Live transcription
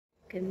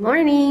Good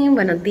morning,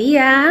 buenos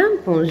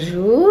dias,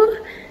 bonjour,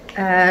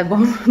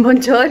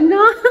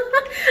 buongiorno,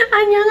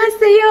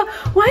 annyeonghaseyo.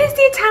 Why is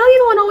the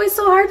Italian one always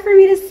so hard for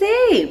me to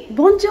say?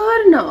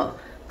 Buongiorno,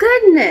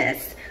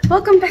 goodness.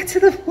 Welcome back to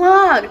the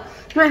vlog.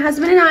 My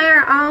husband and I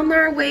are on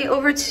our way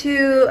over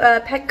to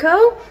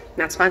Petco,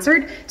 not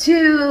sponsored,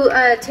 to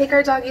take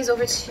our doggies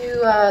over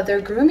to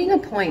their grooming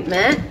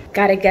appointment.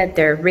 Gotta get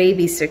their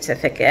rabies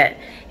certificate.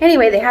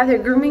 Anyway, they have their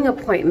grooming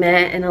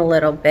appointment in a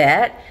little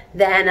bit.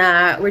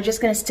 Then we're just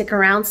gonna stick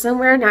around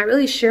somewhere. Not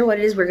really sure what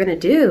it is we're gonna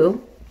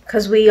do,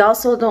 because we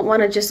also don't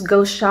want to just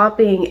go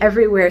shopping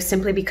everywhere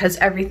simply because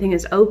everything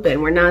is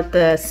open. We're not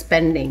the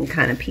spending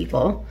kind of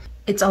people.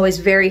 It's always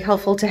very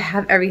helpful to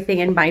have everything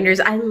in binders.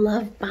 I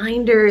love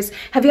binders.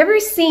 Have you ever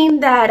seen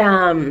that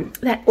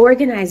that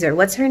organizer?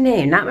 What's her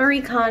name? Not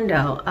Marie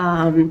Kondo.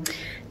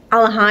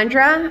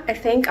 Alejandra, I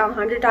think,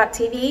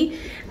 Alejandra.tv.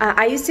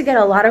 I used to get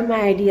a lot of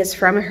my ideas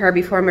from her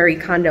before Marie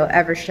Kondo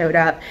ever showed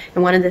up.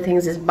 And one of the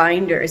things is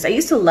binders. I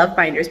used to love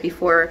binders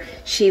before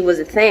she was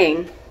a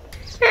thing.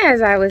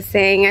 As I was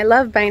saying, I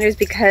love binders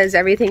because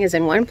everything is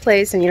in one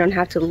place and you don't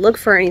have to look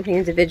for anything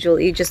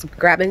individually. You just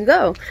grab and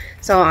go.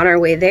 So on our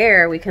way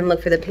there, we can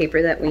look for the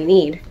paper that we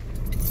need.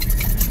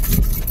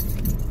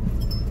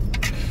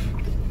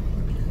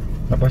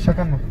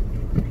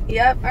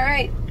 Yep, all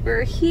right,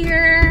 we're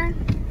here.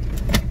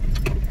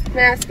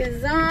 Mask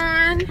is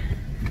on.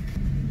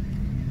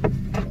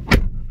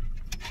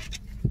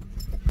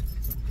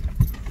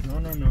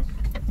 No.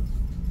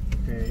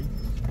 Okay.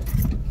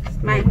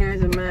 My hair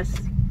is a mess.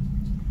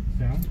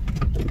 Yeah.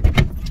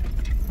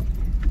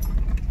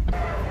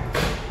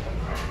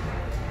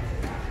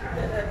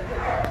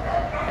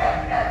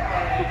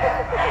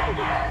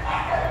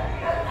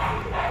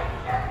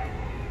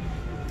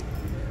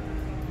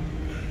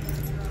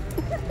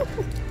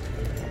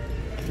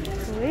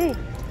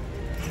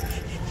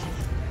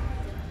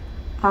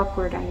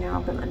 Awkward, I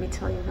know, but let me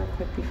tell you real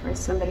quick before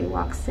somebody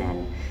walks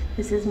in.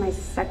 This is my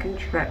second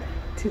trip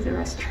to the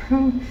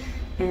restroom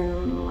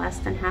in less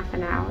than half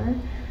an hour.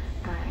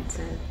 It's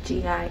a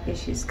GI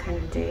issues kind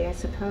of day, I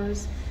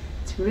suppose.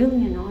 It's really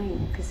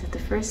annoying because at the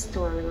first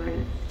store we were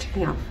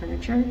checking out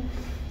furniture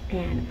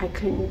and I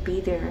couldn't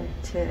be there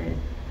to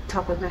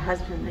talk with my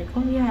husband like,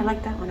 oh yeah, I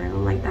like that one, I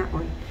don't like that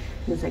one,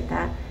 things like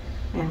that.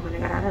 And when I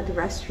got out of the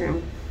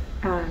restroom,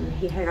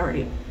 he had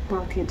already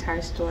walked the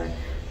entire store,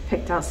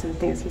 picked out some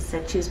things. He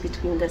said choose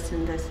between this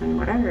and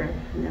whatever,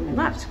 and then we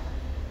left.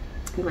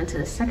 We went to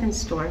the second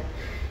store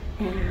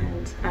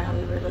and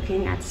we were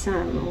looking at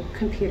some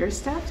computer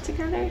stuff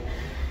together.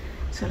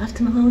 So I left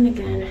him alone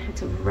again. I had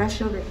to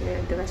rush over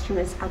here. The restroom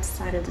is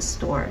outside of the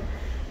store.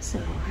 So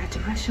I had to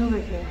rush over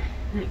here.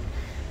 Like,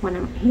 when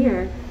I'm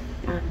here,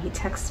 he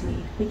texts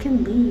me, we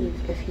can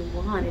leave if you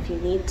want, if you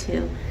need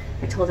to.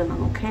 I told him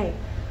I'm okay,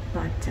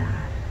 but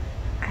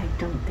I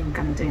don't think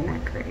I'm doing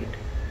that great.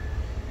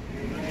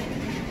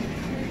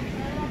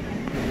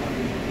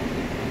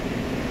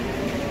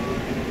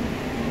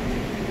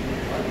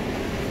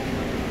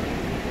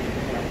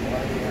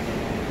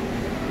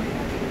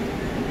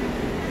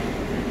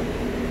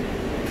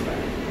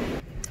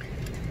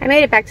 I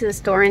made it back to the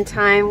store in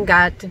time,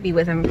 got to be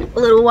with him a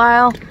little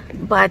while,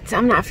 but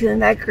I'm not feeling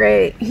that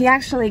great. He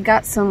actually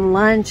got some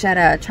lunch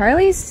at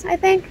Charlie's, I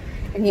think,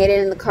 and he ate it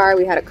in the car.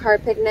 We had a car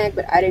picnic,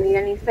 but I didn't eat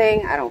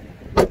anything. I'm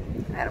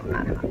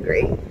not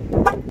hungry.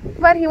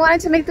 But he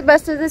wanted to make the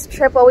best of this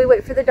trip while we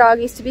wait for the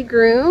doggies to be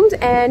groomed,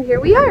 and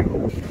here we are.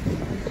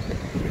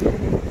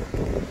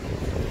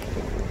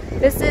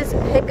 This is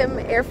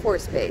Hickam Air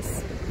Force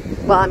Base.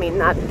 Well, I mean,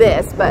 not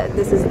this, but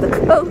this is the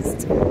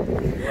coast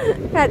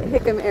at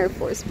Hickam Air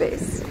Force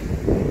Base.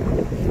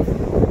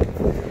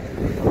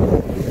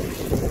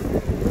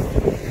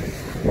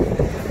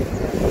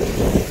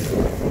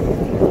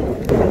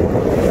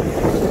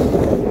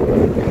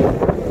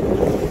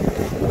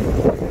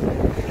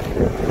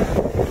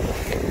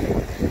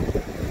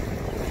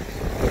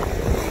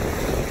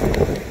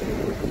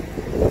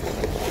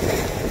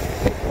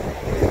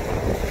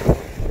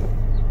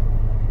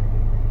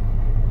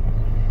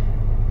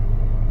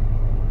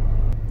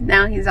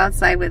 Now he's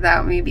outside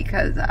without me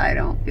because I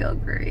don't feel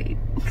great.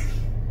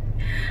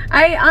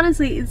 I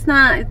honestly,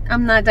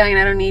 I'm not dying.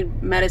 I don't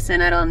need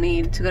medicine. I don't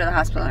need to go to the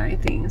hospital or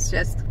anything. It's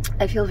just,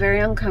 I feel very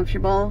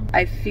uncomfortable.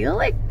 I feel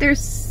like there's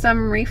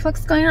some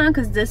reflux going on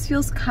because this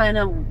feels kind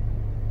of,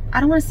 I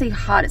don't want to say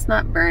hot. It's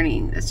not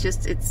burning. It's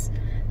just, it's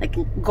like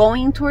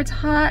going towards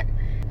hot.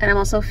 And I'm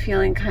also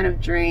feeling kind of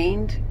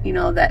drained. You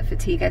know, that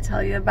fatigue I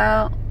tell you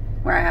about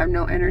where I have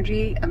no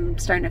energy. I'm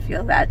starting to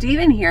feel that. Do you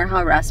even hear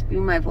how raspy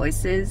my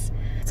voice is?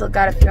 Still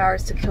got a few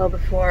hours to kill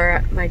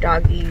before my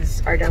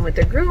doggies are done with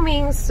their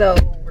grooming, so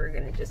we're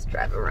gonna just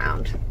drive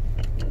around.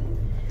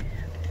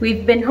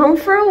 We've been home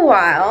for a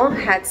while,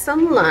 had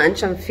some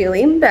lunch, I'm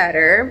feeling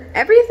better.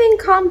 Everything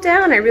calmed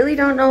down, I really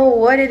don't know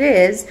what it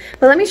is,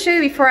 but let me show you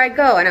before I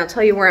go and I'll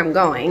tell you where I'm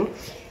going.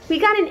 We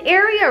got an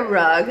area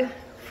rug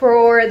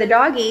for the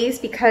doggies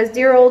because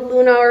dear old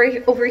Luna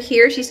over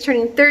here, she's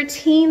turning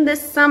 13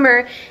 this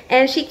summer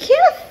and she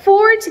can't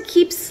afford to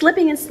keep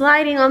slipping and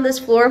sliding on this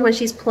floor when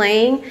she's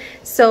playing.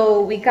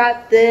 So we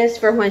got this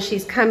for when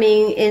she's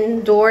coming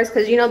indoors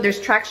because you know there's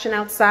traction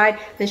outside,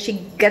 then she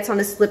gets on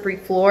the slippery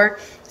floor.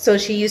 So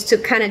she used to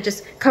kind of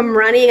just come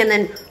running and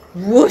then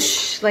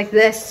whoosh like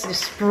this,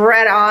 just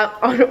spread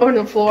out on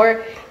the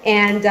floor.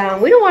 And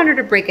we don't want her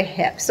to break a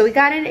hip. So we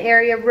got an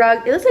area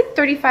rug. It was like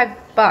 35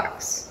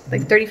 bucks,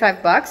 like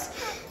 35 bucks.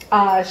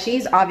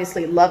 She's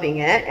obviously loving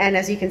it. And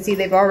as you can see,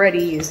 they've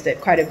already used it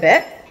quite a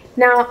bit.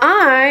 Now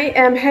I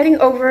am heading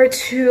over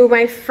to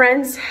my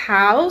friend's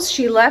house.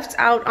 She left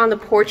out on the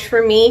porch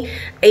for me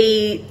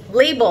a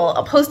label,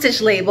 a postage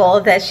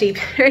label that she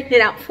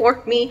printed out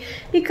for me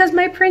because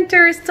my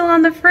printer is still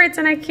on the fritz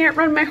and I can't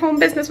run my home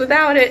business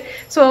without it.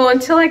 So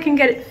until I can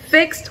get it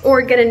fixed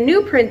or get a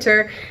new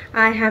printer,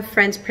 I have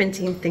friends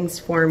printing things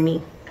for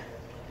me.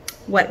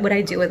 What would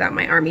I do without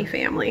my army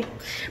family?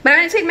 But I'm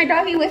gonna take my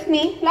doggy with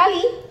me.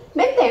 Lali,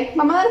 vente,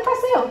 vamos a dar un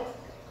paseo.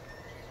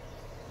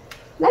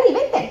 Lali,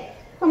 vente.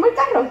 Vamos al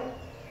carro.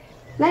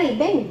 Lali,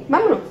 ven,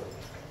 vámonos.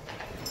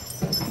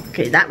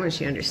 Okay, that one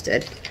she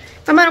understood.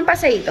 Vamos a dar un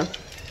paseíto.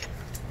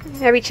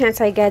 Every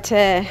chance I get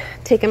to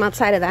take him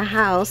outside of the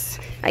house,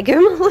 I give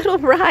him a little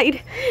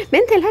ride.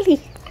 Vente, Lali.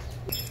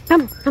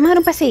 Vamos a dar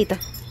un paseíto.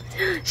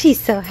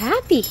 She's so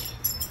happy.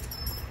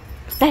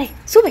 Dale,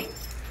 sube.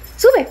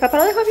 Sube, papá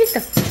lo dejó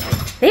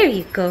abierto. There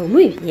you go,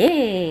 muy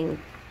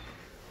bien.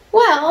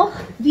 Well,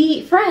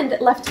 the friend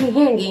left me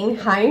hanging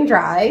high and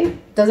dry.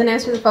 Doesn't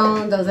answer the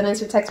phone, doesn't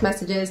answer text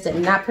messages, did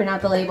not print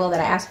out the label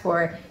that I asked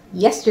for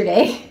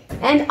yesterday.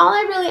 And all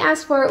I really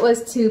asked for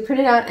was to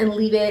print it out and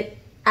leave it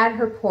at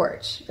her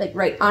porch. Like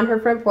right on her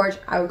front porch,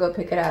 I would go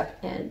pick it up.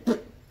 And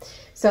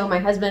so my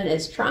husband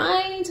is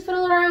trying to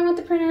fiddle around with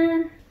the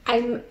printer.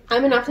 I'm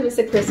an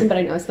optimistic person, but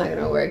I know it's not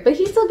gonna work. But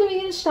he's still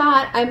giving it a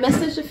shot. I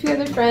messaged a few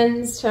other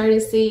friends trying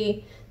to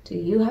see, do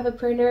you have a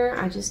printer?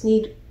 I just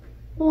need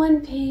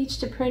one page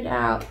to print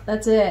out.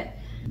 That's it.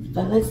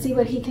 But let's see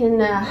what he can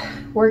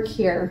work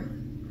here.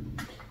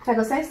 La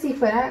cosa es si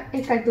fuera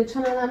el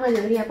cartucho nada más,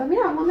 yo diría, pues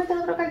mira, vamos a meter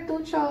otro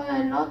cartucho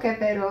en Nokia,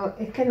 pero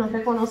es que no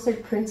reconoce el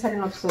printer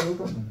en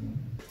absoluto.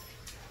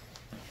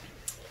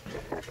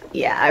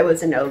 Yeah, I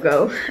was a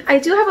no-go. I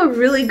do have a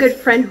really good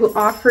friend who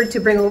offered to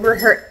bring over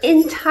her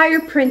entire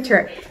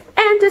printer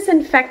and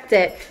disinfect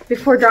it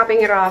before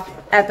dropping it off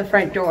at the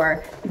front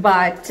door.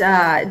 But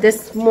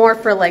this more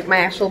for like my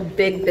actual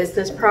big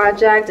business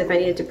project. If I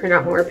needed to print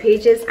out more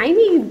pages, I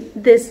need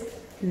this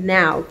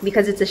now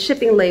because it's a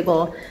shipping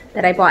label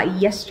that I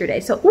bought yesterday.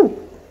 So,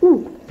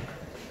 ooh,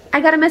 I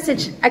got a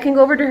message. I can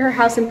go over to her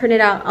house and print it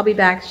out. I'll be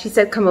back. She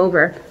said come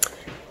over.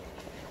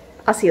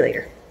 I'll see you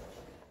later.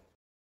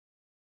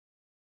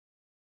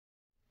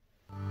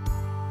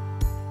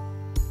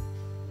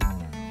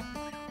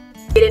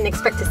 You didn't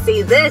expect to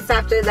see this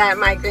after that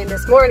migraine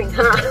this morning,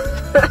 huh?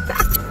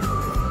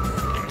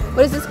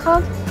 What is this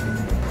called?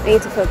 I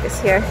need to focus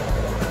here.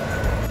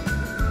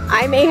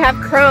 I may have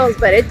Crohn's,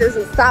 but it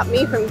doesn't stop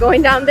me from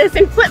going down this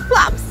in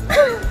flip-flops.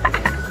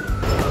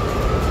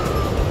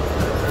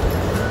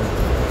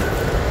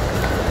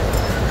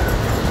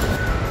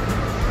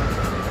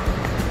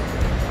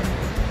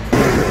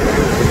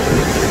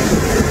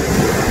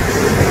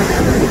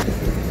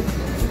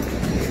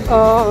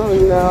 Oh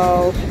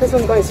no, this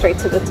one's going straight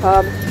to the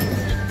tub.